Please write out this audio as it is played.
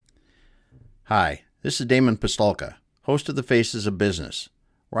Hi, this is Damon Pistolka, host of The Faces of Business,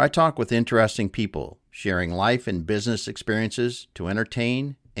 where I talk with interesting people, sharing life and business experiences to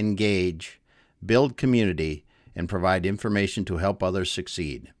entertain, engage, build community, and provide information to help others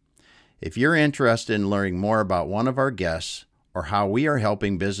succeed. If you're interested in learning more about one of our guests or how we are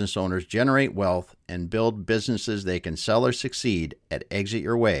helping business owners generate wealth and build businesses they can sell or succeed at Exit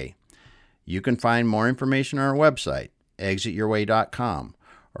Your Way, you can find more information on our website, exityourway.com,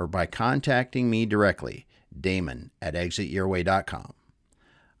 or by contacting me directly, Damon at exityourway.com.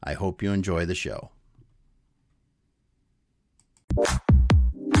 I hope you enjoy the show.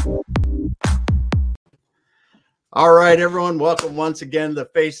 All right, everyone. Welcome once again to The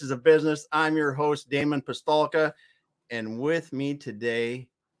Faces of Business. I'm your host, Damon Pistolka, and with me today,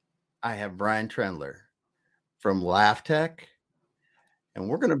 I have Brian Trendler from Laugh Tech, and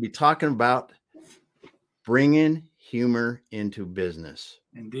we're going to be talking about bringing humor into business.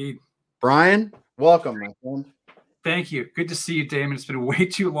 Indeed. Brian, welcome, my friend. Thank you. Good to see you, Damon. It's been way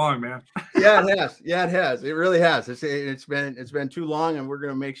too long, man. Yeah, it has. Yeah, it has. It really has. It's been too long, and we're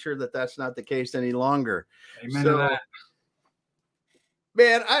going to make sure that that's not the case any longer. Amen to that.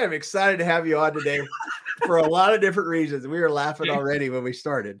 Man, I am excited to have you on today for a lot of different reasons. We were laughing already when we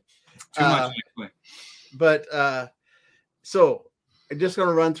started. Too much, actually. But so I'm just going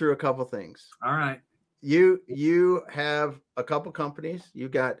to run through a couple things. All right. You have a couple companies. You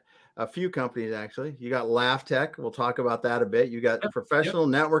got a few companies, actually. You got Laugh Tech. We'll talk about that a bit. You got Professional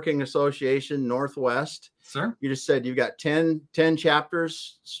Networking Association Northwest. Sir. You just said you've got 10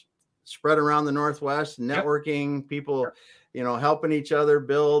 chapters spread around the Northwest, networking, people, helping each other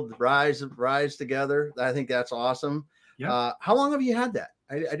build, rise together. I think that's awesome. Yeah. How long have you had that?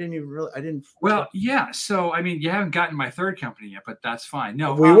 I didn't. Well, yeah. So, I mean, you haven't gotten my third company yet, but that's fine.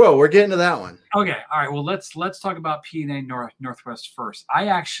 No, we will. We're getting to that one. Okay. All right. Well, let's talk about P&A Northwest first. I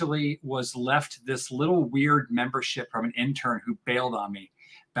actually was left this little weird membership from an intern who bailed on me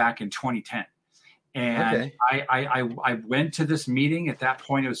back in 2010. And I went to this meeting. At that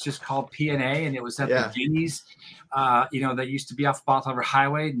point, it was just called P&A, and it was at the Guineas, that used to be off Bottle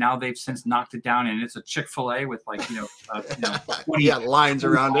Highway. Now they've since knocked it down, and it's a Chick-fil-A with 20 lines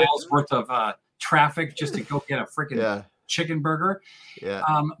around it worth of traffic just to go get a freaking chicken burger. Yeah.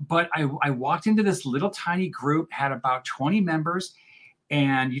 But I walked into this little tiny group, had about 20 members,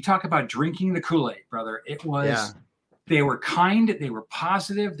 and you talk about drinking the Kool-Aid, brother. It was. Yeah. They were kind, they were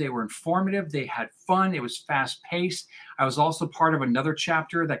positive, they were informative, they had fun, it was fast paced. I was also part of another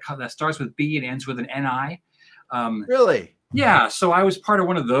chapter that starts with B and ends with an NI. Really? Yeah, so I was part of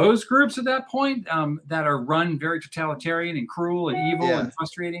one of those groups at that point that are run very totalitarian and cruel and evil and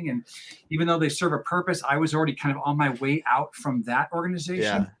frustrating. And even though they serve a purpose, I was already kind of on my way out from that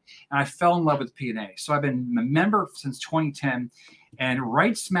organization. And I fell in love with P&A. So I've been a member since 2010, and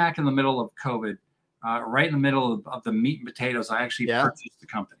right smack in the middle of COVID, right in the middle of the meat and potatoes, I actually purchased the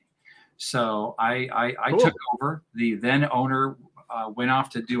company. So I took over. The then owner went off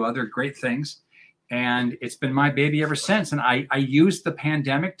to do other great things, and it's been my baby ever since. And I used the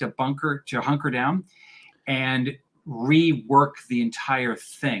pandemic to hunker down and rework the entire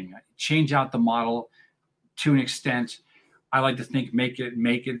thing, change out the model to an extent. I like to think make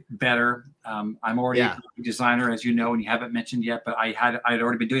it better. I'm already a designer, as you know, and you haven't mentioned yet, but I'd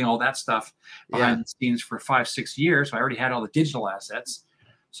already been doing all that stuff behind the scenes for 5-6 years. So I already had all the digital assets.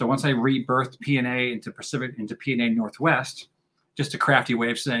 So once I rebirthed P&A into P&A Northwest, just a crafty way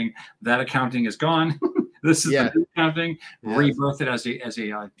of saying that accounting is gone. This is the new accounting. Rebirthed it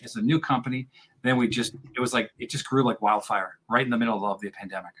as a new company. Then it just grew like wildfire right in the middle of the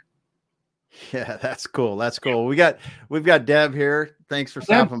pandemic. Yeah, that's cool. That's cool. We've got Deb here. Thanks for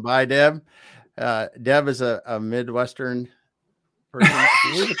stopping by, Deb. Deb is a Midwestern person.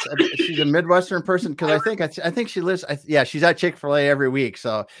 She's a Midwestern person because I think she lives. She's at Chick-fil-A every week.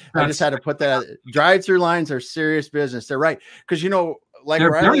 So I just had to put that. Drive-through lines are serious business. They're right because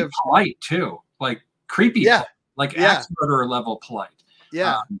they're very polite too, like creepy, like axe murderer level polite.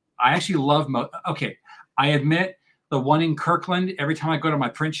 Yeah, I actually love. I admit. The one in Kirkland, every time I go to my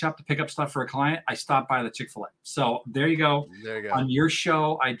print shop to pick up stuff for a client, I stop by the Chick-fil-A. So there you go. On your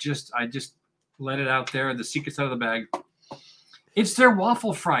show, I just let it out there. The secret's out of the bag. It's their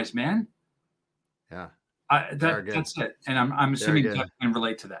waffle fries, man. Yeah. That's it. And I'm assuming Doug can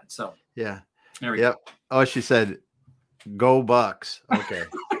relate to that. So yeah. There we go. Oh, she said, "Go Bucks." Okay.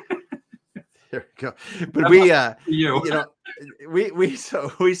 There we go. But we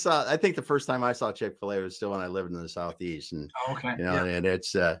saw. I think the first time I saw Chick-fil-A was still when I lived in the Southeast, and and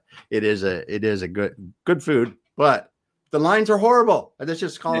it is a good food, but the lines are horrible. Let's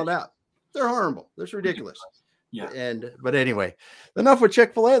just call it out. They're horrible. That's ridiculous. But anyway, enough with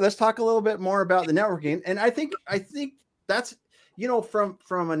Chick-fil-A. Let's talk a little bit more about the networking. And I think that's,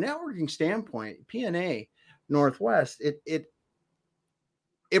 from a networking standpoint, P&A Northwest, it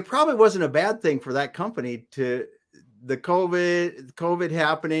probably wasn't a bad thing for that company to the COVID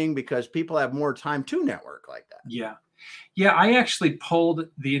happening, because people have more time to network like that. Yeah. I actually pulled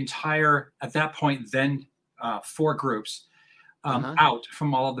the entire, at that point, then 4 groups out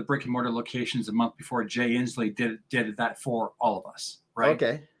from all of the brick and mortar locations a month before Jay Inslee did that for all of us. Right.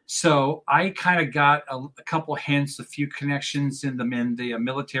 Okay. So I kind of got a couple hints, a few connections in the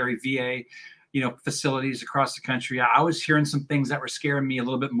military VA, facilities across the country. I was hearing some things that were scaring me a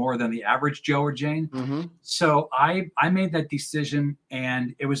little bit more than the average Joe or Jane. Mm-hmm. So I made that decision,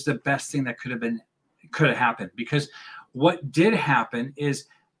 and it was the best thing that could have happened, because what did happen is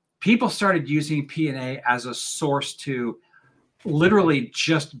people started using P&A as a source to literally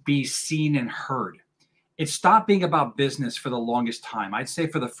just be seen and heard. It stopped being about business for the longest time. I'd say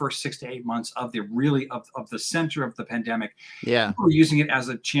for the first 6 to 8 months of the center of the pandemic. Yeah. People were using it as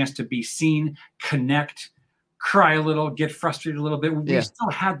a chance to be seen, connect, cry a little, get frustrated a little bit. We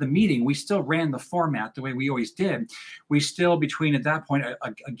still had the meeting. We still ran the format the way we always did. We still, between at that point,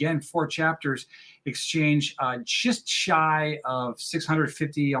 again, 4 chapters, exchange just shy of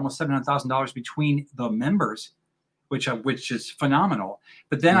 $650, almost $700,000 between the members, which is phenomenal.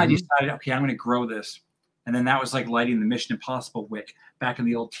 But then I decided, okay, I'm going to grow this. And then that was like lighting the Mission Impossible wick back in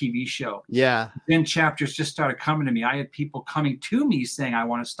the old TV show. Yeah. Then chapters just started coming to me. I had people coming to me saying, I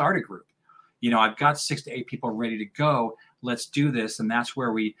want to start a group. I've got 6 to 8 people ready to go. Let's do this. And that's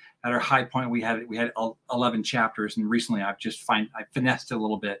where at our high point, we had 11 chapters. And recently I finessed it a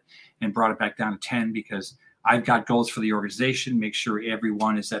little bit and brought it back down to 10, because I've got goals for the organization, make sure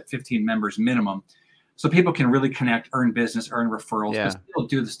everyone is at 15 members minimum, so people can really connect, earn business, earn referrals, but still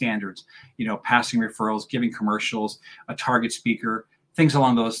do the standards, passing referrals, giving commercials, a target speaker, things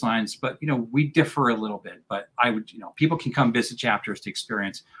along those lines. But, we differ a little bit, but I would, people can come visit chapters to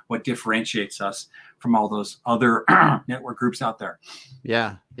experience what differentiates us from all those other network groups out there.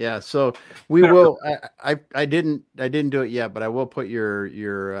 Yeah. Yeah. So we will, I didn't do it yet, but I will put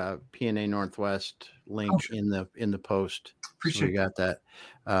your P&A Northwest link in the post. Appreciate so we got that.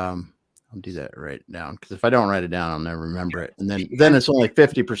 I'll do that, write it down, because if I don't write it down, I'll never remember it. And then it's only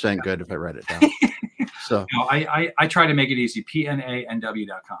 50% good if I write it down. So I try to make it easy.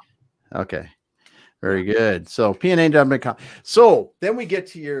 PNANW.com. Okay. Very good. So PNANW.com. So then we get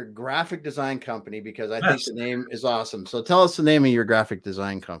to your graphic design company, because I think the name is awesome. So tell us the name of your graphic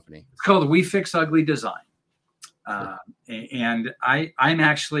design company. It's called We Fix Ugly Design. And I'm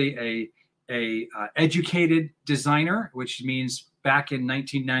actually a educated designer, which means back in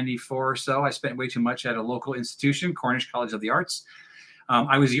 1994 or so, I spent way too much at a local institution, Cornish College of the Arts.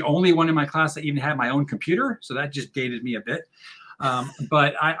 I was the only one in my class that even had my own computer, so that just dated me a bit.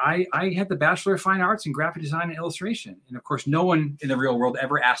 But I had the Bachelor of Fine Arts in Graphic Design and Illustration. And of course, no one in the real world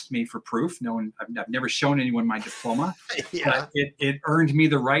ever asked me for proof. I've never shown anyone my diploma. Yeah. It earned me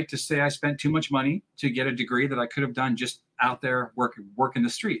the right to say I spent too much money to get a degree that I could have done just out there working the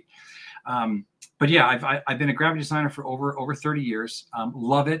street. But yeah, I've been a graphic designer for over 30 years.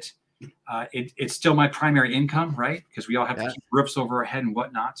 Love it. It's still my primary income, right? Because we all have to keep roofs over our head and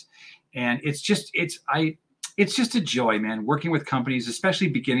whatnot. And it's just a joy, man, working with companies, especially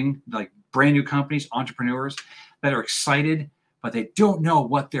beginning, like brand new companies, entrepreneurs that are excited, but they don't know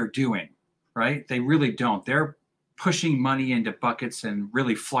what they're doing, right? They really don't. They're pushing money into buckets and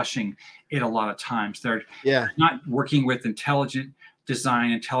really flushing it a lot of times. They're not working with intelligent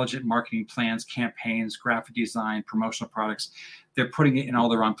design, intelligent marketing plans, campaigns, graphic design, promotional products. They're putting it in all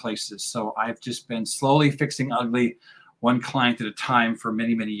the wrong places. So I've just been slowly fixing ugly, one client at a time for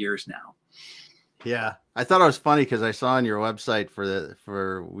many, many years now. Yeah. I thought it was funny because I saw on your website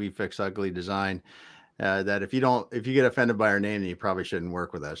for We Fix Ugly Design that if you get offended by our name, then you probably shouldn't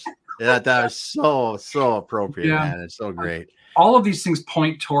work with us. That was so appropriate, man. It's so great. All of these things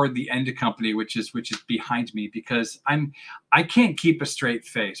point toward the end company, which is behind me, because I can't keep a straight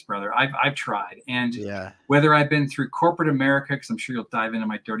face, brother. I've tried, and whether I've been through corporate America, because I'm sure you'll dive into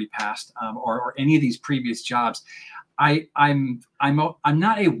my dirty past, or any of these previous jobs, I'm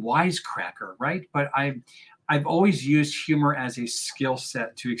not a wisecracker, right? But I've always used humor as a skill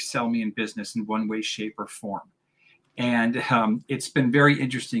set to excel me in business in one way, shape, or form. And it's been very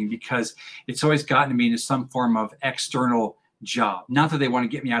interesting because it's always gotten me into some form of external job. Not that they want to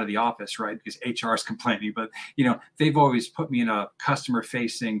get me out of the office, right? Because HR is complaining, but they've always put me in a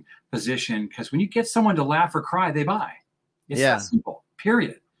customer-facing position, because when you get someone to laugh or cry, they buy. It's that simple.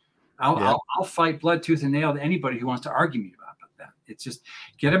 Period. I'll fight blood, tooth, and nail to anybody who wants to argue me about that. It's just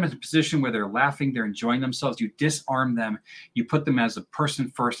get them in a position where they're laughing, they're enjoying themselves. You disarm them. You put them as a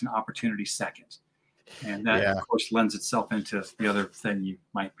person first and opportunity second. And that, of course, lends itself into the other thing you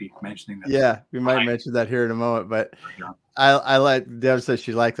might be mentioning. We might mention that here in a moment, but I like, Deb says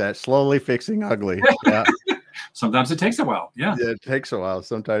she liked that. Slowly fixing ugly. Yeah. Sometimes it takes a while. Yeah, it takes a while.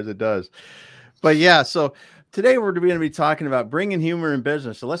 Sometimes it does. But yeah, so today we're going to be talking about bringing humor in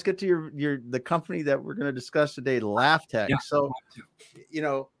business. So let's get to the company that we're going to discuss today, Laugh Tech. Yeah. So,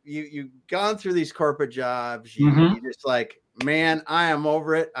 you've gone through these corporate jobs. You just like, man, I am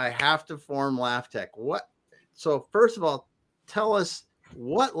over it. I have to form Laugh Tech. So first of all, tell us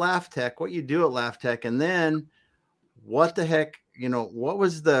what Laugh Tech, what you do at Laugh Tech, and then what the heck, what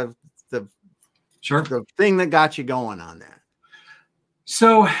was the thing that got you going on that?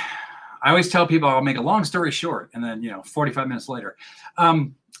 So I always tell people, I'll make a long story short, and then 45 minutes later,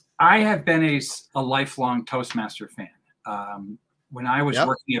 I have been a lifelong Toastmaster fan. When I was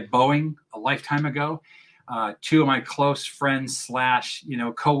working at Boeing a lifetime ago, two of my close friends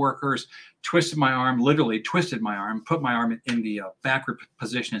 / coworkers literally twisted my arm, put my arm in the backward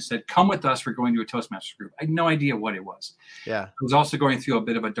position and said, "Come with us. We're going to a Toastmasters group." I had no idea what it was. Yeah. I was also going through a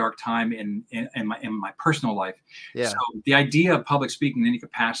bit of a dark time in my personal life. Yeah. So the idea of public speaking in any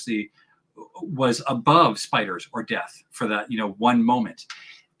capacity was above spiders or death for that, one moment.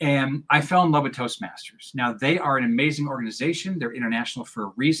 And I fell in love with Toastmasters. Now, they are an amazing organization. They're international for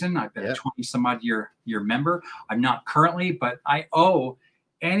a reason. I've been a 20 some odd year member. I'm not currently, but I owe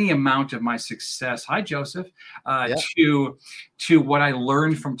any amount of my success, hi Joseph, to what I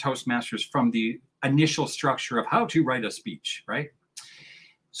learned from Toastmasters, from the initial structure of how to write a speech, right?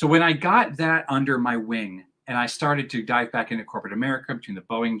 So when I got that under my wing and I started to dive back into corporate America, between the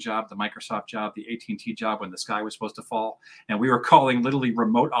Boeing job, the Microsoft job, the AT&T job when the sky was supposed to fall, and we were calling literally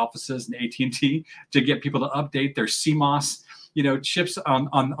remote offices in AT&T to get people to update their CMOS, chips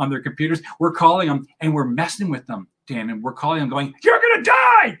on their computers. We're calling them and we're messing with them, Dan, and we're calling them going, "You're going to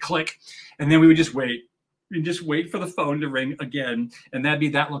die," click. And then we would just wait. We'd just wait for the phone to ring again. And that'd be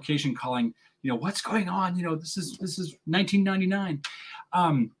that location calling, "What's going on? This is 1999.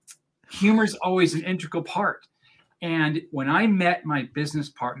 Humor is always an integral part. And when I met my business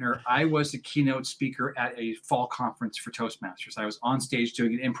partner, I was a keynote speaker at a fall conference for Toastmasters. I was on stage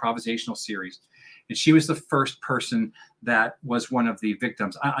doing an improvisational series. And she was the first person that was one of the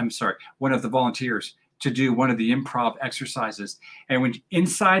victims. One of the volunteers to do one of the improv exercises. And when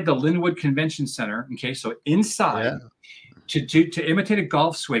inside the Linwood Convention Center, to imitate a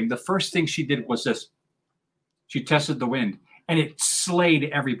golf swing, the first thing she did was this. She tested the wind. And it slayed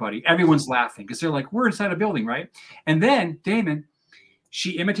everybody. Everyone's laughing because they're like, we're inside a building, right? And then, Damon,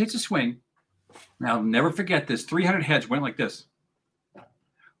 she imitates a swing. Now, I'll never forget this. 300 heads went like this,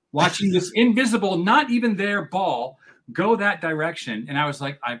 watching this invisible, not even their ball go that direction. And I was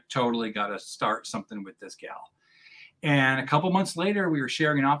like, I've totally got to start something with this gal. And a couple months later, we were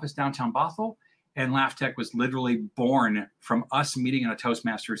sharing an office downtown Bothell, and Laugh Tech was literally born from us meeting on a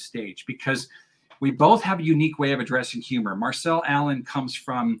Toastmasters stage, because we both have a unique way of addressing humor. Marcelle Allen comes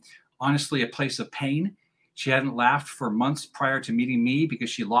from, honestly, a place of pain. She hadn't laughed for months prior to meeting me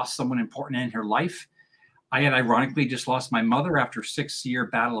because she lost someone important in her life. I had ironically just lost my mother after a 6-year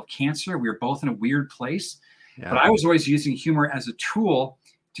battle of cancer. We were both in a weird place. Yeah. But I was always using humor as a tool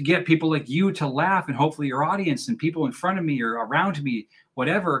to get people like you to laugh, and hopefully your audience and people in front of me or around me,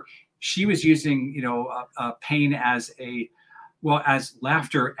 whatever. She was using, pain as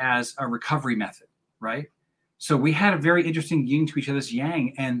laughter as a recovery method. Right. So we had a very interesting yin to each other's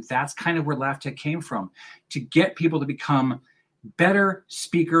yang. And that's kind of where Laugh Tech came from, to get people to become better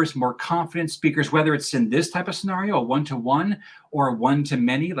speakers, more confident speakers, whether it's in this type of scenario, a one-to-one or a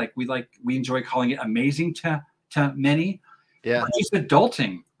one-to-many, we enjoy calling it amazing to many. Yeah. Or just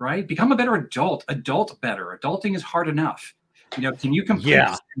adulting, right? Become a better adult better. Adulting is hard enough. Can you complete a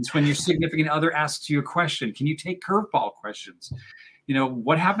sentence when your significant other asks you a question? Can you take curveball questions?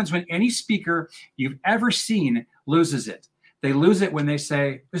 What happens when any speaker you've ever seen loses it? They lose it when they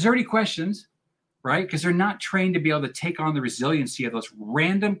say, "Is there any questions?" Right? Because they're not trained to be able to take on the resiliency of those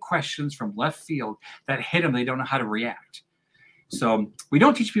random questions from left field that hit them. They don't know how to react. So we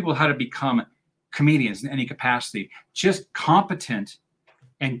don't teach people how to become comedians in any capacity, just competent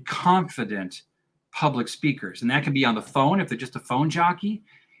and confident public speakers. And that can be on the phone if they're just a phone jockey.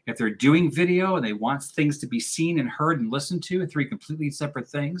 If they're doing video and they want things to be seen and heard and listened to, 3 completely separate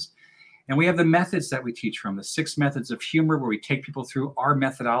things. And we have the methods that we teach from, the 6 methods of humor, where we take people through our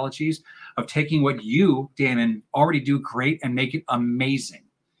methodologies of taking what you, Damon, already do great and make it amazing.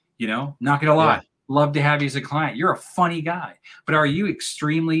 Not gonna lie, love to have you as a client. You're a funny guy, but are you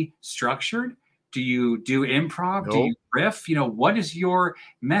extremely structured? Do you do improv? Nope. Do you riff? What is your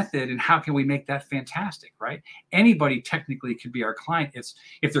method and how can we make that fantastic, right? Anybody technically could be our client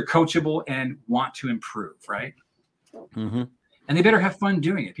if they're coachable and want to improve, right? Mm-hmm. And they better have fun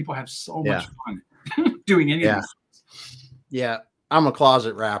doing it. People have so much fun doing any of these things. Yeah. I'm a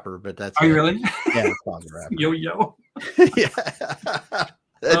closet rapper, but that's Are you really? Yeah, closet rapper. Yo. Yeah.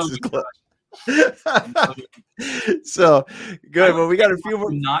 That's close. So good. Well, we got a few more.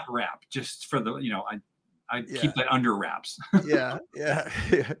 Not rap, just for the, I keep that under wraps. Yeah.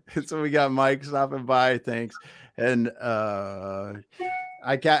 So we got Mike stopping by. Thanks. And I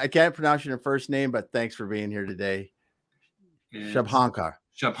can't pronounce your first name, but thanks for being here today. Shabhankar.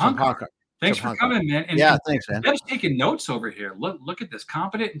 Thanks for coming, man. And thanks, man. Deb's taking notes over here. Look at this,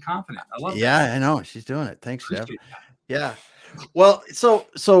 competent and confident. I love that. Yeah, I know. She's doing it. Thanks, Deb. Yeah. Well, so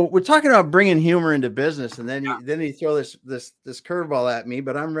we're talking about bringing humor into business, and then you throw this curveball at me,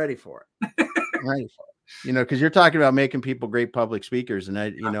 but I'm ready for it. I'm ready for it. Because you're talking about making people great public speakers,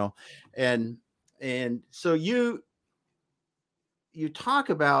 and and so you talk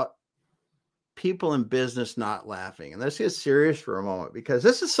about people in business not laughing, and let's get serious for a moment, because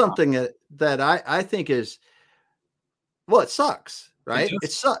this is something that I think is, well, it sucks, right?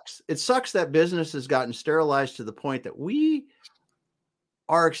 It sucks. It sucks that business has gotten sterilized to the point that we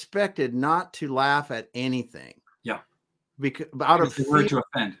are expected not to laugh at anything. Yeah. Because out of fear to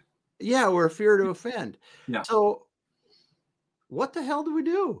offend. Yeah, we're fear to offend. Yeah. So what the hell do we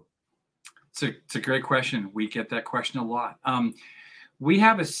do? It's a great question. We get that question a lot. We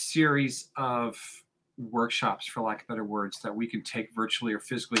have a series of workshops, for lack of better words, that we can take virtually or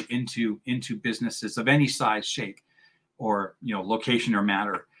physically into businesses of any size, shape, or location or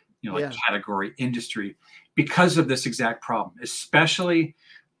matter, like category, industry, because of this exact problem, especially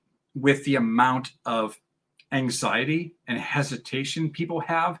with the amount of anxiety and hesitation people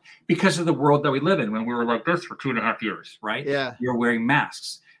have because of the world that we live in. When we were like this for 2.5 years, right? Yeah. You're wearing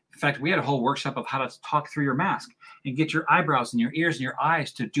masks. In fact, we had a whole workshop of how to talk through your mask and get your eyebrows and your ears and your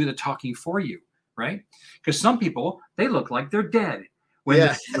eyes to do the talking for you, right? Because some people, they look like they're dead when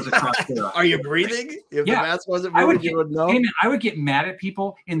the was across their eyes. Are you breathing? If the mask wasn't moving, you would know. I would get mad at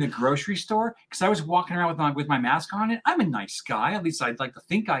people in the grocery store because I was walking around with my mask on. And I'm a nice guy. At least I'd like to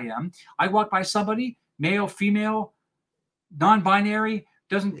think I am. I walk by somebody, male, female, non-binary,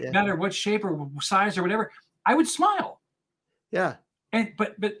 doesn't matter what shape or size or whatever. I would smile. Yeah.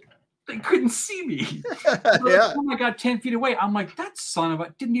 But they couldn't see me. When I got 10 feet away, I'm like, that son of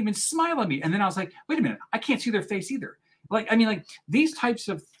a didn't even smile at me. And then I was like, wait a minute, I can't see their face either. Like these types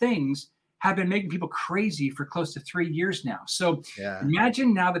of things have been making people crazy for close to 3 years now. So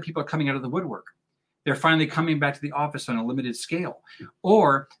imagine now that people are coming out of the woodwork. They're finally coming back to the office on a limited scale,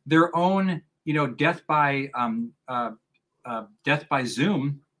 or their own, death by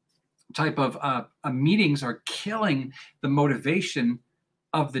Zoom type of meetings are killing the motivation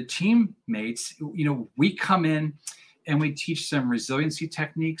of the teammates. We come in and we teach some resiliency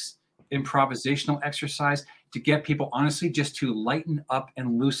techniques, improvisational exercise to get people honestly just to lighten up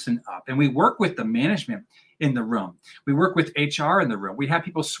and loosen up. And we work with the management in the room. We work with HR in the room. We have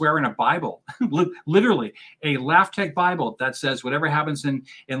people swear in a Bible, literally a Laugh Tech Bible that says whatever happens in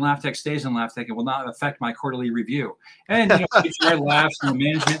Laugh Tech stays in Laugh Tech. It will not affect my quarterly review. And HR laughs and the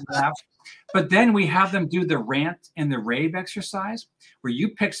management laughs. But then we have them do the rant and the rave exercise where you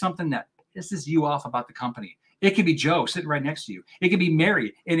pick something that pisses you off about the company. It could be Joe sitting right next to you. It could be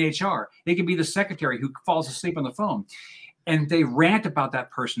Mary in HR. It could be the secretary who falls asleep on the phone. And they rant about that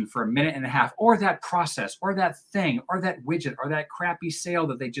person for 1.5 minutes, or that process, or that thing, or that widget, or that crappy sale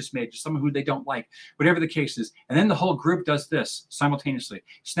that they just made to someone who they don't like, whatever the case is. And then the whole group does this simultaneously.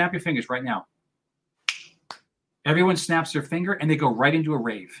 Snap your fingers right now. Everyone snaps their finger and they go right into a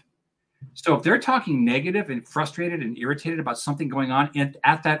rave. So if they're talking negative and frustrated and irritated about something going on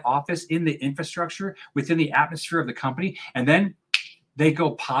at that office, in the infrastructure, within the atmosphere of the company, and then they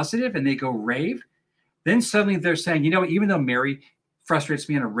go positive and they go rave, then suddenly they're saying, even though Mary frustrates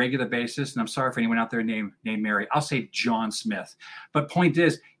me on a regular basis, and I'm sorry for anyone out there named Mary, I'll say John Smith. But point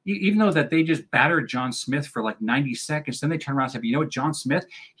is, even though that they just battered John Smith for like 90 seconds, then they turn around and say, what, John Smith,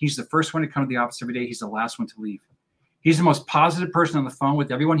 he's the first one to come to the office every day. He's the last one to leave. He's the most positive person on the phone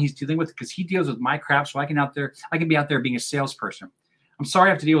with everyone he's dealing with because he deals with my crap. So I can be out there being a salesperson. I'm sorry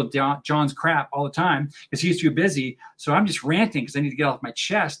I have to deal with John's crap all the time because he's too busy. So I'm just ranting because I need to get off my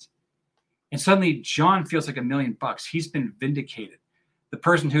chest. And suddenly John feels like $1 million. He's been vindicated. The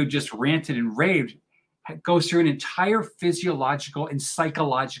person who just ranted and raved goes through an entire physiological and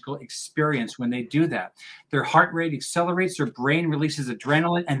psychological experience when they do that. Their heart rate accelerates, their brain releases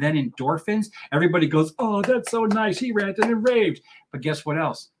adrenaline and then endorphins. Everybody goes, oh, that's so nice. He ranted and raved. But guess what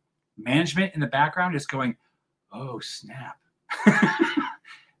else? Management in the background is going, oh, snap.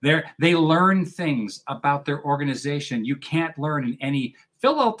 They learn things about their organization you can't learn in any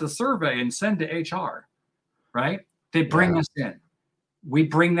fill out the survey and send to HR, right? They bring us in. We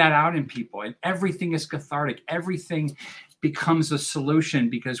bring that out in people, and everything is cathartic. Everything becomes a solution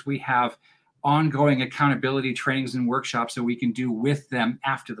because we have ongoing accountability trainings and workshops that we can do with them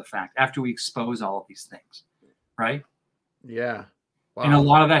after the fact, after we expose all of these things, right? Yeah. Wow. And a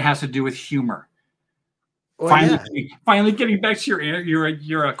lot of that has to do with humor. Well, finally getting back to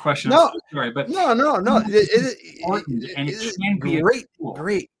your question. No, sorry, but no. It can be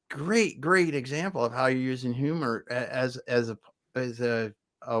great example of how you're using humor as a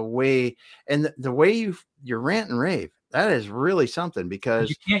way, and the way you rant and rave. That is really something, because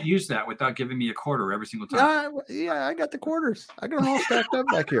you can't use that without giving me a quarter every single time. Yeah, I got the quarters. I got them all stacked up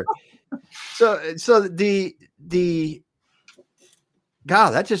back here. So the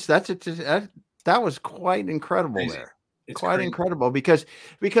God, that was quite incredible there. It's quite crazy. Incredible because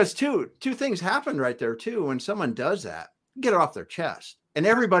two things happened right there too. When someone does that, get it off their chest, and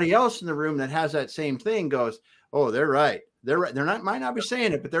everybody else in the room that has that same thing goes, "Oh, they're right. They're right. Might not be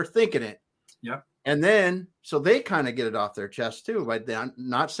saying it, but they're thinking it." Yep. And then, so they kind of get it off their chest too, by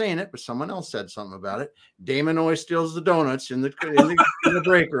not saying it, but someone else said something about it. Damon always steals the donuts in the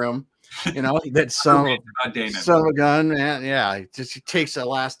break room. You know, that son of a gun, man. Yeah, he takes the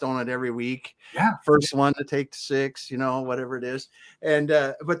last donut every week. Yeah, first one to take 6. You know, whatever it is. And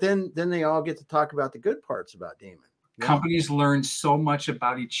but then they all get to talk about the good parts about Damon. Yeah. Companies learn so much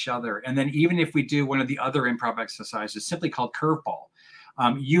about each other, and then even if we do one of the other improv exercises, simply called curveball.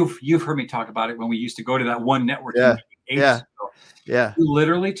 You've heard me talk about it when we used to go to that one networking meeting. Yeah. You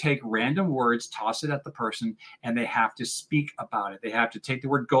literally take random words, toss it at the person, and they have to speak about it. They have to take the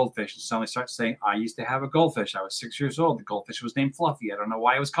word goldfish and suddenly start saying, I used to have a goldfish. I was 6 years old. The goldfish was named Fluffy. I don't know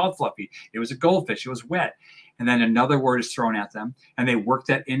why it was called Fluffy. It was a goldfish. It was wet. And then another word is thrown at them, and they work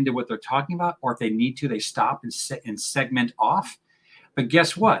that into what they're talking about. Or if they need to, they stop and segment off. But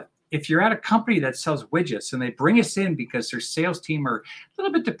guess what? If you're at a company that sells widgets and they bring us in because their sales team are a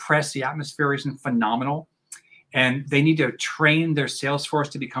little bit depressed, the atmosphere isn't phenomenal, and they need to train their sales force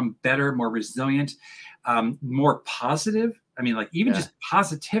to become better, more resilient, more positive. I mean, like even just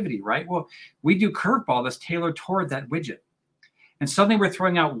positivity, right? Well, we do curveball that's tailored toward that widget. And suddenly we're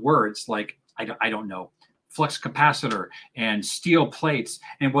throwing out words like, I don't know, flux capacitor and steel plates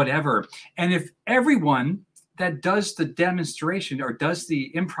and whatever. And if everyone that does the demonstration or does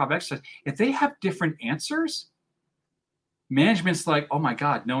the improv exercise, if they have different answers, management's like, oh my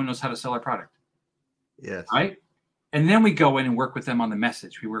God, no one knows how to sell our product. Yes. Right. And then we go in and work with them on the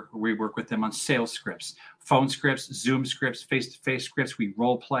message. We work with them on sales scripts, phone scripts, Zoom scripts, face-to-face scripts. We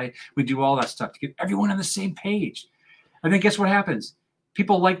role play. We do all that stuff to get everyone on the same page. And then guess what happens?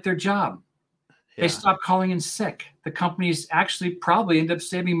 People like their job. They stop calling in sick. The companies actually probably end up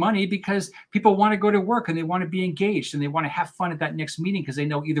saving money because people want to go to work and they want to be engaged and they want to have fun at that next meeting because they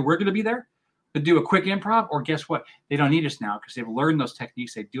know either we're going to be there to do a quick improv, or guess what? They don't need us now because they've learned those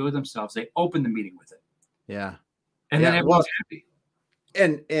techniques. They do it themselves. They open the meeting with it. Yeah. And then everyone's happy.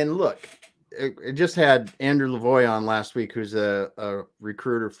 And look, it just had Andrew Lavoie on last week, who's a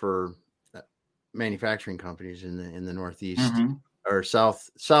recruiter for manufacturing companies in the Northeast or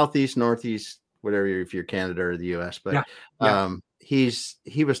Southeast, Northeast, whatever, if you're Canada or the US, but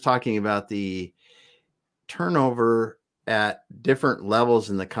he was talking about the turnover at different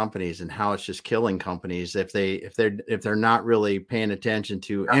levels in the companies and how it's just killing companies if they're not really paying attention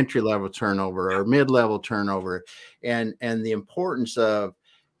to entry-level turnover or mid-level turnover and the importance of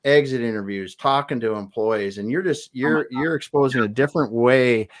exit interviews, talking to employees, and you're exposing a different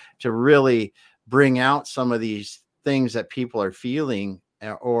way to really bring out some of these things that people are feeling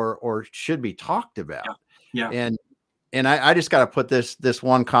or should be talked about. And I just got to put this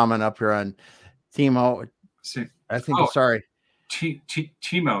one comment up here on Timo. I think sorry.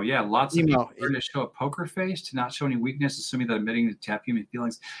 Timo, lots of people learn to show a poker face, to not show any weakness, assuming that admitting to tap human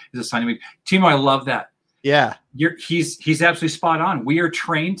feelings is a sign of weakness. Timo, I love that. Yeah. He's absolutely spot on. We are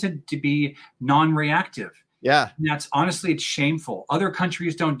trained to be non-reactive. Yeah. And that's honestly, it's shameful. Other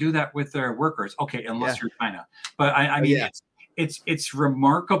countries don't do that with their workers. Okay, unless you're China. But I mean, it's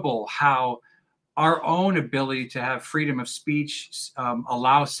remarkable how our own ability to have freedom of speech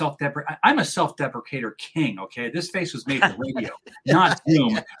allows self-deprecation. I'm a self-deprecator king. Okay, this face was made for radio, not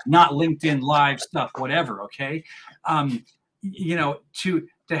Zoom, not LinkedIn Live stuff, whatever. Okay, to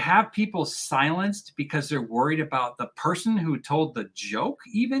have people silenced because they're worried about the person who told the joke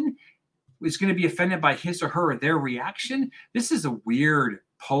even is going to be offended by his or her or their reaction. This is a weird,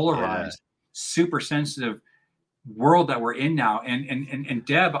 polarized, super sensitive world that we're in now. And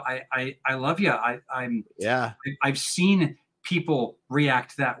Deb, I love you. I've seen people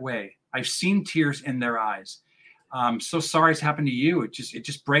react that way. I've seen tears in their eyes. So sorry it's happened to you. It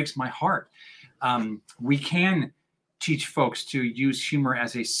just breaks my heart. We can teach folks to use humor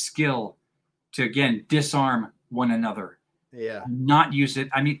as a skill to, again, disarm one another. Yeah. Not use it.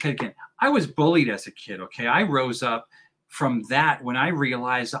 I mean, again, I was bullied as a kid. Okay. I rose up from that when I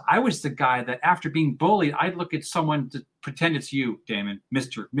realized I was the guy that after being bullied, I'd look at someone to pretend it's you, Damon,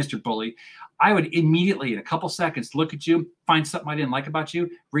 Mr. Bully. I would immediately, in a couple seconds, look at you, find something I didn't like about you,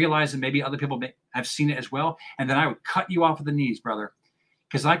 realize that maybe other people have seen it as well. And then I would cut you off at the knees, brother,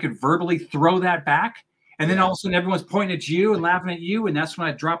 because I could verbally throw that back. And then all of a sudden everyone's pointing at you and laughing at you. And that's when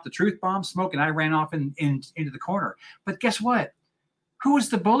I dropped the truth bomb smoke and I ran off into the corner. But guess what? Who was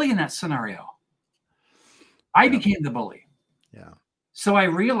the bully in that scenario? I became the bully. Yeah. So I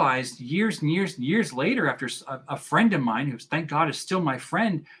realized years and years and years later, after a friend of mine, who thank God is still my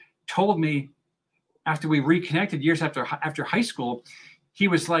friend, told me after we reconnected years after high school, he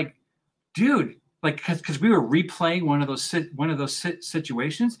was like, dude, like, because we were replaying one of those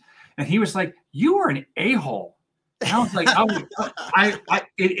situations. And he was like, you were an a-hole. And I was like,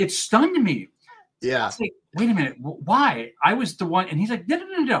 it stunned me. Yeah. I was like, wait a minute, why? I was the one. And he's like,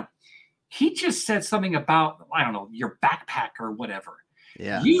 no. He just said something about, I don't know, your backpack or whatever.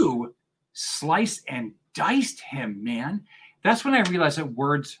 Yeah. You sliced and diced him, man. That's when I realized that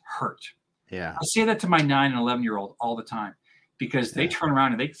words hurt. Yeah. I say that to my 9 and 11-year-old all the time because they turn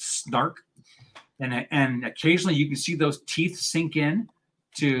around and they snark. And occasionally you can see those teeth sink in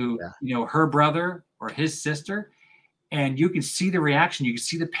to, her brother or his sister. And you can see the reaction. You can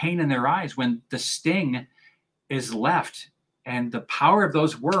see the pain in their eyes when the sting is left. And the power of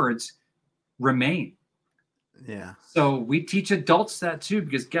those words remain. Yeah. So we teach adults that too,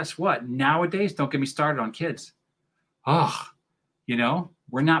 because guess what? Nowadays, don't get me started on kids.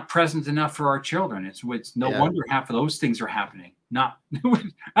 We're not present enough for our children. It's no wonder half of those things are happening.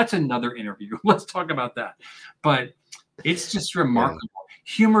 That's another interview. Let's talk about that. But it's just remarkable.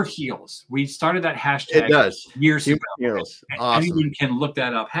 Humor heals. We started that hashtag. It does. Years humor ago. Heals. Awesome. Anyone can look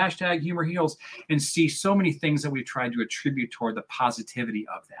that up. Hashtag humor heals and see so many things that we've tried to attribute toward the positivity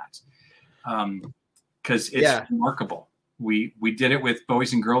of that. Because it's remarkable. We did it with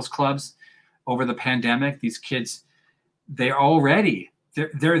Boys and Girls Clubs over the pandemic. These kids, they're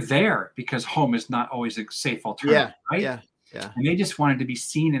there because home is not always a safe alternative, right? Yeah. And they just wanted to be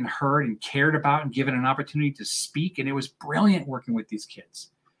seen and heard and cared about and given an opportunity to speak. And it was brilliant working with these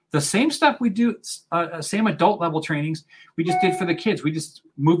kids. The same stuff we do, same adult level trainings we just did for the kids. We just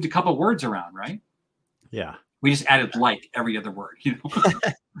moved a couple words around, right? Yeah. We just added like every other word,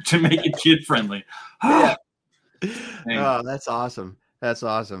 to make it kid friendly. Oh, that's awesome. That's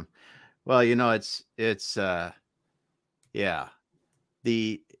awesome. Well, it's the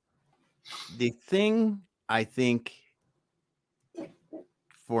thing I think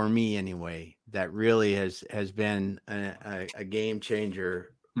for me anyway, that really has been a game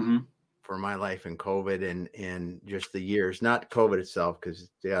changer for my life in COVID and just the years, not COVID itself, because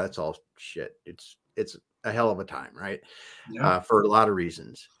that's all shit. It's a hell of a time, right? Yeah. For a lot of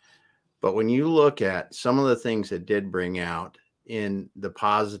reasons. But when you look at some of the things that did bring out in the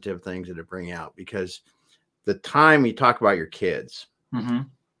positive things that it bring out, because the time you talk about your kids,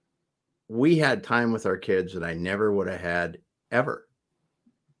 we had time with our kids that I never would have had ever.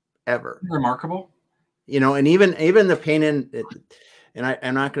 Remarkable. And even the pain in it, and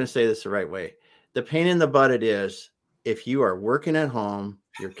I'm not going to say this the right way. The pain in the butt it is if you are working at home,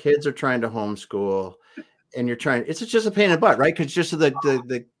 your kids are trying to homeschool, and you're trying. It's just a pain in the butt, right? Because just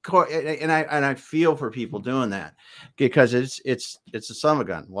the core, and I feel for people doing that because it's a son of a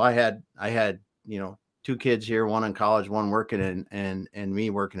gun. Well, I had 2 kids here, one in college, one working, and me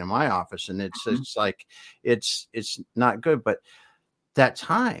working in my office, and it's like it's not good. But that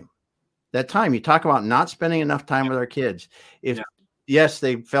time you talk about not spending enough time with our kids. Yes,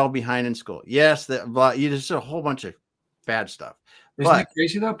 they fell behind in school. Yes, just a whole bunch of bad stuff. Isn't that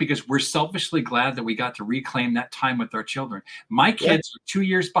crazy though? Because we're selfishly glad that we got to reclaim that time with our children. My kids are 2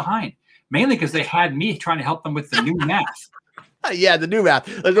 years behind, mainly because they had me trying to help them with the new math. The new math.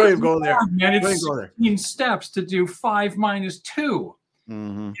 Let's not even go there. Man, it's 16 steps to do 5 minus 2.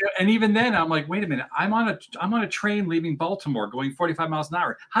 And even then, I'm like, wait a minute. I'm on a train leaving Baltimore, going 45 miles an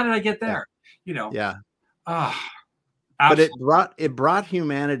hour. How did I get there? But it brought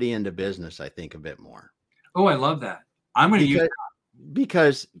humanity into business, I think, a bit more. Oh, I love that. I'm going to use that.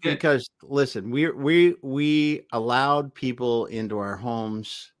 Because listen, we allowed people into our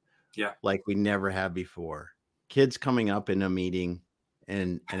homes like we never have before. Kids coming up in a meeting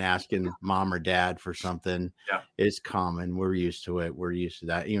and asking mom or dad for something is common. We're used to it. We're used to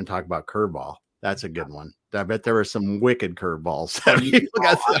that. Even talk about curveball. That's a good one. I bet there were some wicked curveballs.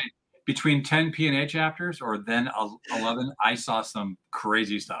 Between 10 P&A chapters or then 11, I saw some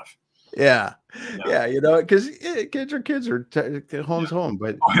crazy stuff. Yeah. You know, because kids are home's home,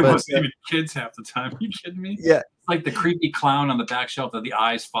 but it wasn't even kids half the time. Are you kidding me? Yeah. It's like the creepy clown on the back shelf that the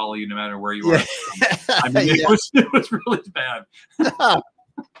eyes follow you no matter where you are. I mean, it was really bad.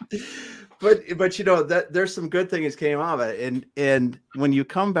 But you know that there's some good things came out of it, and when you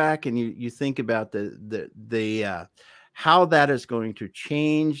come back and you think about the how that is going to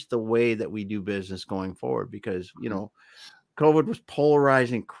change the way that we do business going forward, because you know COVID was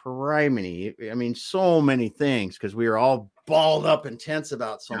polarizing criminy. I mean, so many things because we were all balled up and tense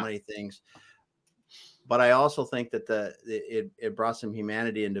about so many things. But I also think that it brought some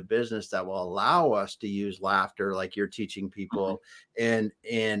humanity into business that will allow us to use laughter, like you're teaching people, and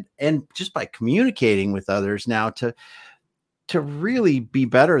just by communicating with others now to really be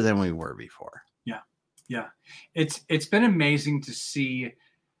better than we were before. Yeah. It's been amazing to see.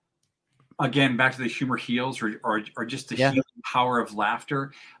 Again, back to the humor heals or just the healing power of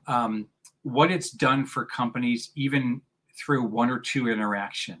laughter. What it's done for companies, even through one or two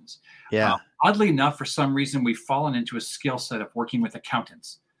interactions. Oddly enough, for some reason, we've fallen into a skill set of working with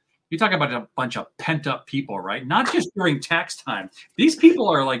accountants. You talk about a bunch of pent up people, right? Not just during tax time. These people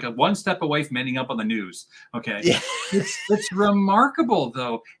are like one step away from ending up on the news. Okay. Yeah. It's remarkable,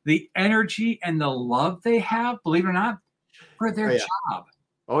 though, the energy and the love they have, believe it or not, for their job.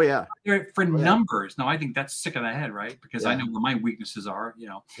 Oh yeah. For numbers. No, I think that's sick of the head, right? Because I know where my weaknesses are, you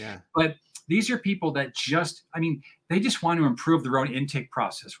know. But these are people that they just want to improve their own intake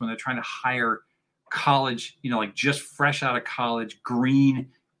process when they're trying to hire college, you know, like just fresh out of college, green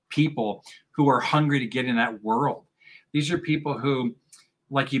people who are hungry to get in that world. These are people who,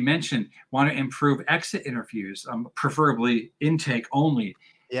 like you mentioned, want to improve exit interviews, preferably intake only.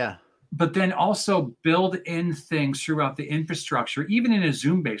 Yeah. But then also build in things throughout the infrastructure, even in a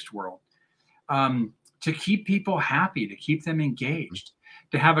Zoom-based world, to keep people happy, to keep them engaged,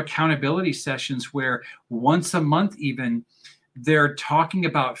 to have accountability sessions where once a month even they're talking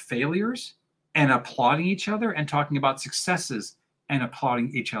about failures and applauding each other and talking about successes and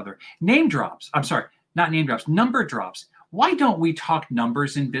applauding each other. Name drops. I'm sorry, not name drops, number drops. Why don't we talk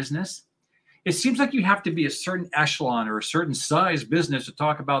numbers in business? It seems like you have to be a certain echelon or a certain size business to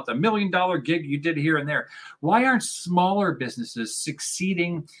talk about the $1 million gig you did here and there. Why aren't smaller businesses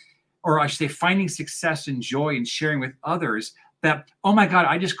succeeding, or I should say finding success and joy in sharing with others that, oh my God,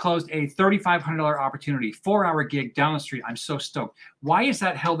 I just closed a $3,500 opportunity, 4-hour gig down the street. I'm so stoked. Why is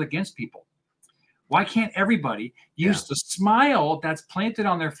that held against people? Why can't everybody use the smile that's planted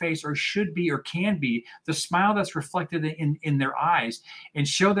on their face, or should be or can be the smile that's reflected in their eyes, and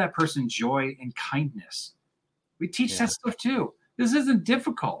show that person joy and kindness? We teach that stuff too. This isn't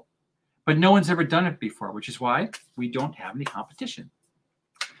difficult, but no one's ever done it before, which is why we don't have any competition.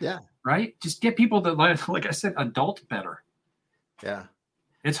 Yeah. Right? Just get people that, like I said, adult better. Yeah.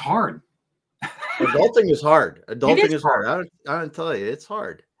 It's hard. Adulting is hard. Adulting is hard. I don't tell you, it's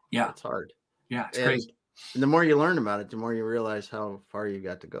hard. Yeah. It's hard. Yeah, it's crazy. And the more you learn about it, the more you realize how far you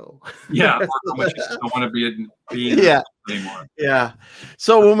got to go. Yeah, or how much you don't want to be anymore. Yeah.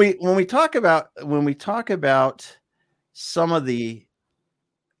 So when we talk about some of the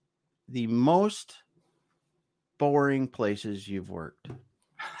most boring places you've worked,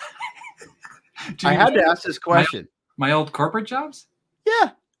 I had to ask this question. My old corporate jobs? Yeah.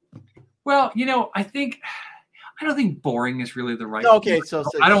 Well, you know, I don't think boring is really the right word. So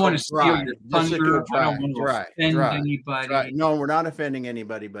I don't want to steal your thunder. I don't want to offend anybody. Right. No, we're not offending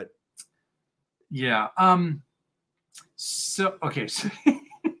anybody, but yeah. So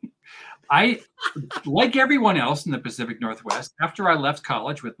I, like everyone else in the Pacific Northwest, after I left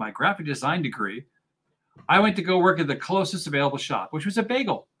college with my graphic design degree, I went to go work at the closest available shop, which was a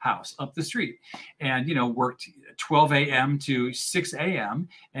bagel house up the street, and, you know, worked 12 a.m. to 6 a.m.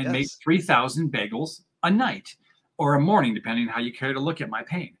 and made 3,000 bagels a night or a morning, depending on how you care to look at my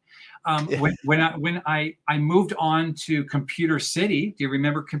pain. When I moved on to Computer City, do you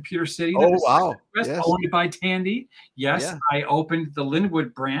remember Computer City? Oh, wow. Yes. Owned by Tandy. Yes, yeah. I opened the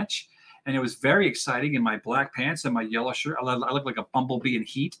Linwood branch, and it was very exciting in my black pants and my yellow shirt. I looked like a bumblebee in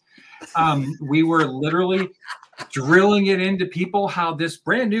heat. We were literally drilling it into people how this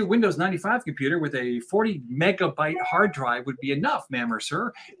brand new Windows 95 computer with a 40 megabyte hard drive would be enough, ma'am or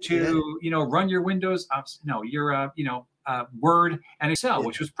sir, to run your Windows, Word and Excel,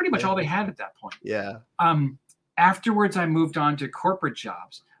 which was pretty much all they had at that point. Yeah. Afterwards, I moved on to corporate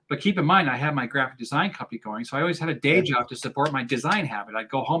jobs. But keep in mind, I had my graphic design company going, so I always had a day job to support my design habit. I'd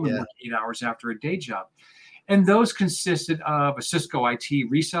go home and work 8 hours after a day job. And those consisted of a Cisco IT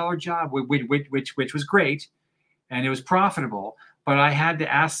reseller job, which was great, and it was profitable. But I had to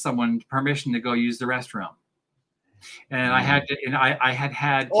ask someone permission to go use the restroom, and I had to. And I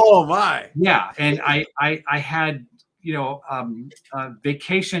had. Oh my! Yeah, and I had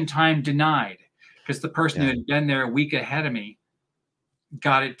vacation time denied because the person who had been there a week ahead of me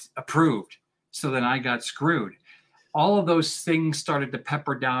got it approved. So then I got screwed. All of those things started to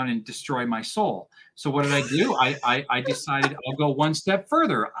pepper down and destroy my soul. So what did I do? I decided I'll go one step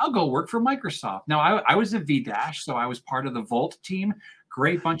further. I'll go work for Microsoft. Now, I was a V-Dash, so I was part of the Volt team.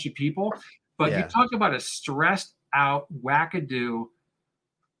 Great bunch of people. But you talk about a stressed out, wackadoo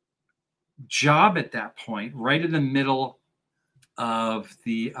job at that point, right in the middle of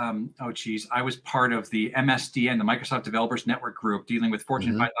the, I was part of the MSDN, the Microsoft Developers Network Group, dealing with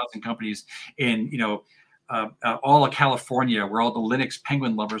Fortune 5,000 companies in, all of California, where all the Linux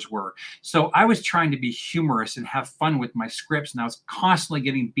penguin lovers were. So I was trying to be humorous and have fun with my scripts, and I was constantly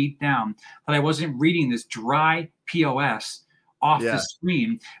getting beat down that I wasn't reading this dry POS off the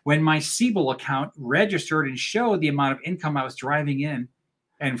screen when my Siebel account registered and showed the amount of income I was driving in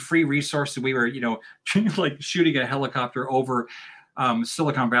and free resources. We were, like shooting a helicopter over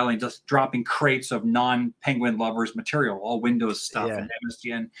Silicon Valley and just dropping crates of non-penguin lovers material, all Windows stuff and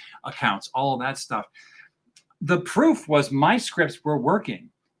MSDN accounts, all of that stuff. The proof was my scripts were working.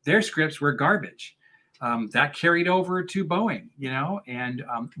 Their scripts were garbage. That carried over to Boeing, and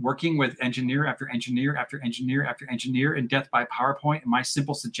working with engineer after engineer after engineer after engineer in death by PowerPoint, and my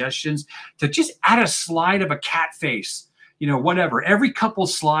simple suggestions to just add a slide of a cat face, whatever. Every couple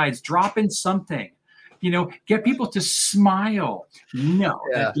slides, drop in something, get people to smile. No,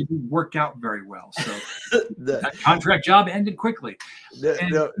 that didn't work out very well. So that contract job ended quickly.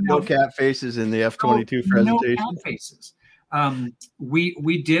 No cat faces in the F-22 presentation. No cat faces.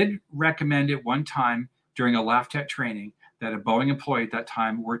 We did recommend at one time during a LaughTech training that a Boeing employee at that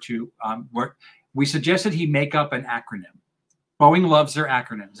time we suggested he make up an acronym. Boeing loves their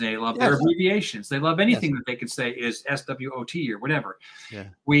acronyms. They love their abbreviations. They love anything that they could say is SWOT or whatever. Yeah.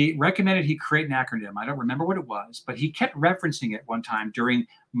 We recommended he create an acronym. I don't remember what it was, but he kept referencing it one time during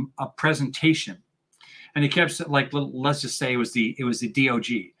a presentation. And he kept let's just say it was the DOG.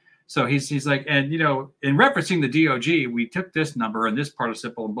 So he's like, and in referencing the DOG, we took this number and this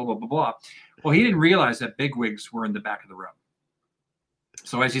participle and blah, blah, blah, blah. Well, he didn't realize that bigwigs were in the back of the room.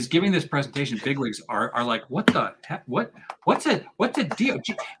 So as he's giving this presentation, bigwigs are like, what the heck? What's a DOG?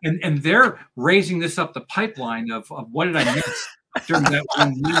 And they're raising this up the pipeline of what did I miss during that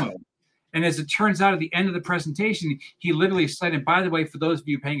one memo? And as it turns out, at the end of the presentation, he literally said, and by the way, for those of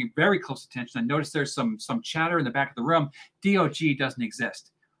you paying very close attention, I noticed there's some chatter in the back of the room. DOG doesn't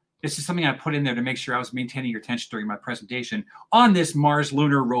exist. This is something I put in there to make sure I was maintaining your attention during my presentation on this Mars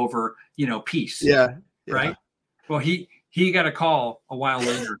lunar rover, piece. Yeah. Right. Well, he got a call a while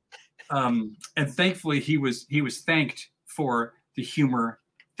later, and thankfully he was thanked for the humor,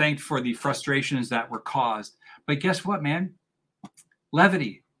 thanked for the frustrations that were caused. But guess what, man?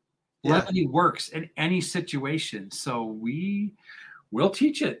 Levity works in any situation. So we will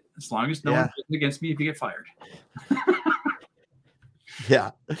teach it as long as no one goes against me if you get fired.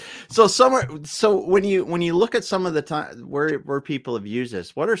 Yeah. So when you look at some of the time where people have used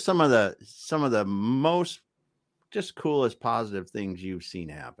this, what are some of the most just coolest positive things you've seen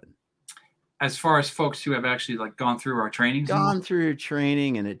happen? As far as folks who have actually gone through our trainings, through your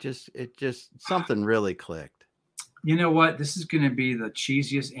training, and it just something really clicked. You know what? This is going to be the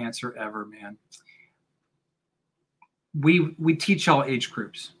cheesiest answer ever, man. We teach all age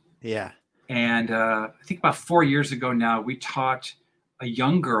groups. Yeah. And I think about 4 years ago now, we taught a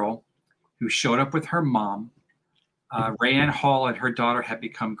young girl who showed up with her mom. Rayanne Hall and her daughter have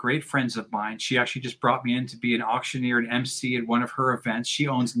become great friends of mine. She actually just brought me in to be an auctioneer and MC at one of her events. She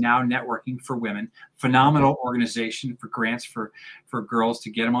owns Now Networking for Women, phenomenal organization for grants for girls to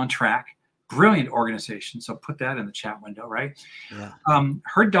get them on track. Brilliant organization. So put that in the chat window, right? Yeah.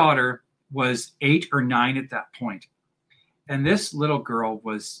 Her daughter was 8 or 9 at that point. And this little girl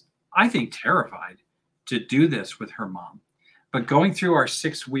was, I think, terrified to do this with her mom. But going through our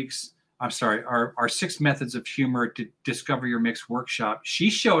 6 weeks, our 6 methods of humor to discover your mix workshop, she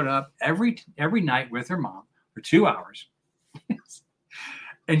showed up every night with her mom for 2 hours.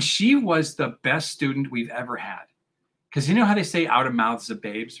 And she was the best student we've ever had. because you know how they say out of mouths of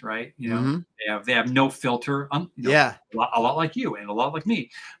babes, right? You know, they have no filter. Yeah. A lot like you and a lot like me.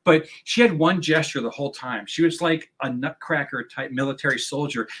 But she had one gesture the whole time. She was like a nutcracker type military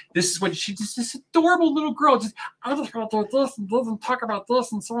soldier. This is what she just this adorable little girl. Just I just want to do this and doesn't talk about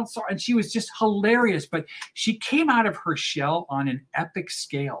this and so and so. And she was just hilarious. But she came out of her shell on an epic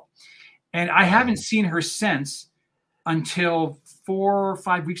scale. And I haven't seen her since until 4 or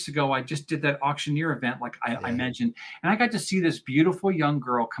 5 weeks ago. I just did that auctioneer event, like I mentioned, and I got to see this beautiful young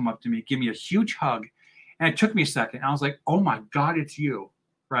girl come up to me, give me a huge hug. And it took me a second. I was like, oh my God, it's you.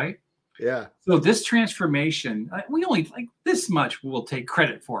 Right. Yeah. So this transformation, we only like this much we'll take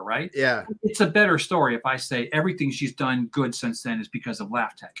credit for, right? Yeah. It's a better story if I say everything she's done good since then is because of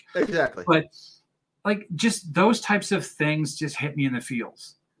Laugh Tech. Exactly. But like just those types of things just hit me in the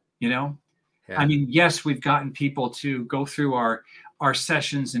feels, you know? Yeah. I mean, yes, we've gotten people to go through our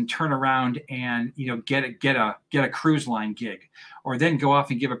sessions and turn around and, you know, get a cruise line gig, or then go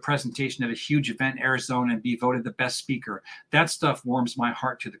off and give a presentation at a huge event in Arizona and be voted the best speaker. That stuff warms my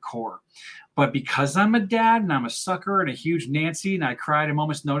heart to the core. But because I'm a dad and I'm a sucker and a huge Nancy, and I cry at a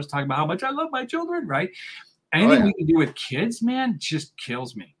moment's notice talking about how much I love my children, right? Anything we can do with kids, man, just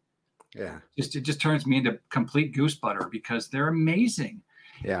kills me. Yeah. It just turns me into complete goose butter because they're amazing.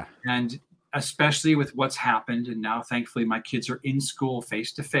 Yeah. And especially with what's happened. And now, thankfully, my kids are in school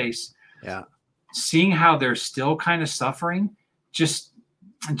face to face. Yeah. Seeing how they're still kind of suffering just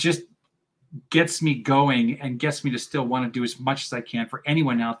gets me going and gets me to still want to do as much as I can for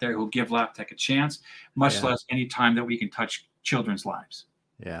anyone out there who'll give Laugh Tech a chance, much less any time that we can touch children's lives.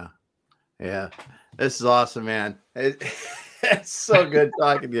 Yeah. Yeah. This is awesome, man. It's so good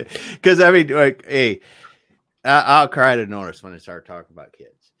talking to you. Because, I mean, like, hey, I'll cry to notice when I start talking about kids.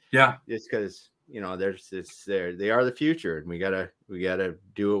 Yeah, it's because they are the future, and we gotta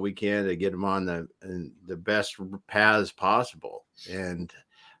do what we can to get them on the best paths possible. And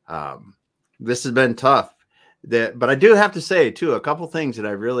this has been tough. But I do have to say too, a couple things that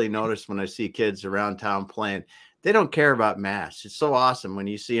I really noticed when I see kids around town playing. They don't care about masks. It's so awesome when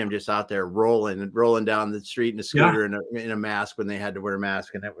you see them just out there rolling down the street in a scooter in a mask when they had to wear a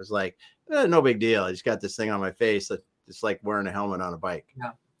mask, and it was like no big deal. I just got this thing on my face. It's like wearing a helmet on a bike.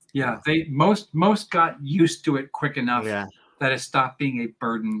 Yeah. Yeah, they most got used to it quick enough that it stopped being a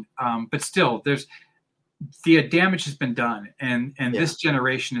burden. But still, the damage has been done, and this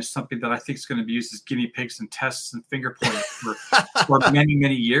generation is something that I think is going to be used as guinea pigs and tests and finger pointing for many,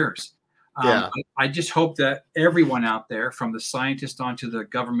 many years. I just hope that everyone out there, from the scientists on to the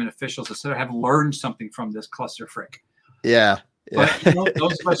government officials, etc., have learned something from this cluster frick. Yeah. But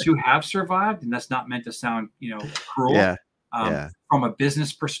those of us who have survived, and that's not meant to sound cruel. Yeah. From a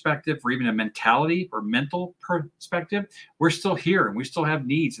business perspective, or even a mentality or mental perspective, we're still here and we still have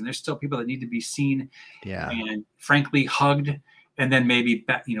needs, and there's still people that need to be seen and frankly hugged, and then maybe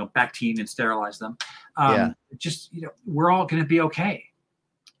vaccinated and sterilize them. We're all going to be okay.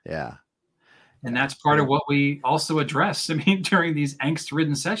 Yeah. And that's part of what we also address. I mean, during these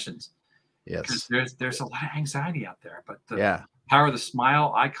angst-ridden sessions. Yes. Because there's a lot of anxiety out there, but the power of the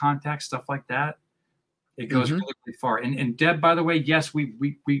smile, eye contact, stuff like that, it goes really, really far. And Deb, by the way, yes, we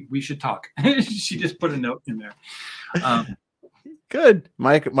should talk. She just put a note in there. Good.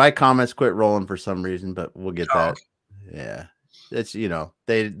 My comments quit rolling for some reason, but we'll get that. Okay. Yeah. It's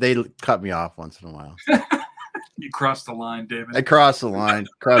they cut me off once in a while. You crossed the line, David. I crossed the line.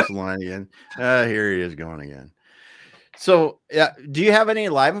 Crossed the line again. Here he is going again. So do you have any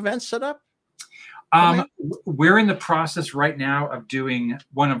live events set up? We're in the process right now of doing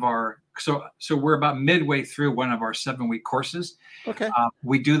one of our. So we're about midway through one of our 7-week courses. Okay.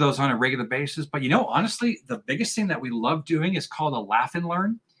 We do those on a regular basis, but honestly, the biggest thing that we love doing is called a Laugh and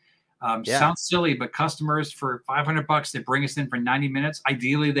Learn. Sounds silly, but customers for $500, they bring us in for 90 minutes.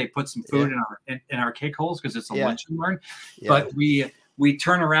 Ideally, they put some food in our cake holes because it's a lunch and learn. Yeah. But we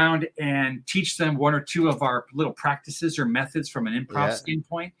turn around and teach them one or two of our little practices or methods from an improv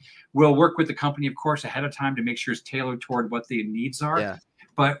standpoint. We'll work with the company, of course, ahead of time to make sure it's tailored toward what the needs are. Yeah.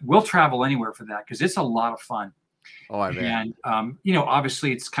 But we'll travel anywhere for that because it's a lot of fun. Oh, I bet. And,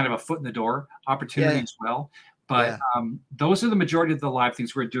 obviously it's kind of a foot in the door opportunity as well. But those are the majority of the live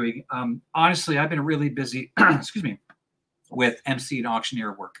things we're doing. Honestly, I've been really busy, with MC and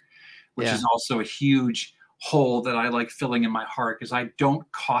auctioneer work, which is also a huge hole that I like filling in my heart because I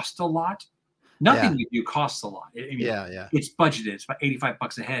don't cost a lot. Nothing we do costs a lot. It's budgeted. It's about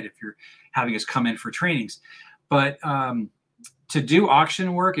 $85 a head if you're having us come in for trainings. But to do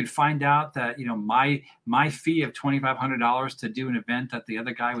auction work and find out that my fee of $2,500 to do an event that the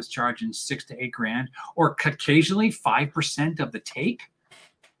other guy was charging $6,000 to $8,000, or occasionally 5% of the take.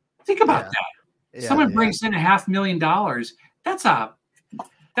 Think about that. Someone brings in $500,000.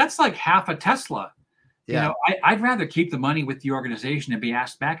 That's like half a Tesla. You know, I'd rather keep the money with the organization and be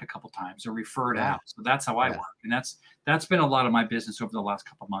asked back a couple times or referred out. So that's how I work. And that's been a lot of my business over the last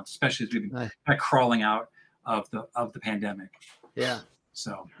couple of months, especially as we've been kind of crawling out of the pandemic. Yeah.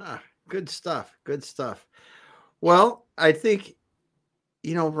 So good stuff. Good stuff. Well, I think,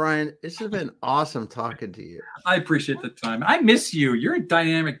 Brian, this has been awesome talking to you. I appreciate the time. I miss you. You're a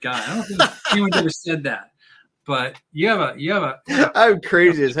dynamic guy. I don't think anyone's ever said that, but you have a I'm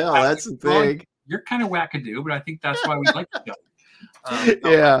crazy as hell. That's the thing. You're kind of wackadoo, but I think that's why we like each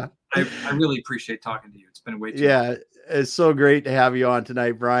other. I really appreciate talking to you. It's been way too long. It's so great to have you on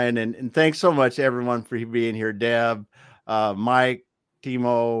tonight, Brian. And thanks so much, everyone, for being here. Deb, Mike,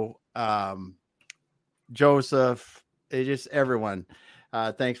 Timo, Joseph, just everyone.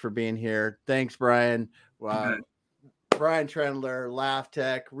 Thanks for being here. Thanks, Brian. Brian Trendler, Laugh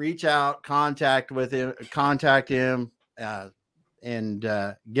Tech. Reach out, contact him,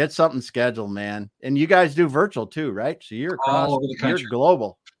 and get something scheduled, man. And you guys do virtual too, right? So you're all over the country. You're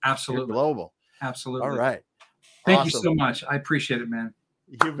global. Absolutely. You're global. Absolutely. All right. Thank you so much. I appreciate it, man.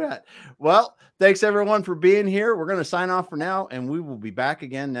 You bet. Well, thanks everyone for being here. We're going to sign off for now, and we will be back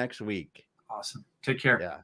again next week. Awesome. Take care. Yeah.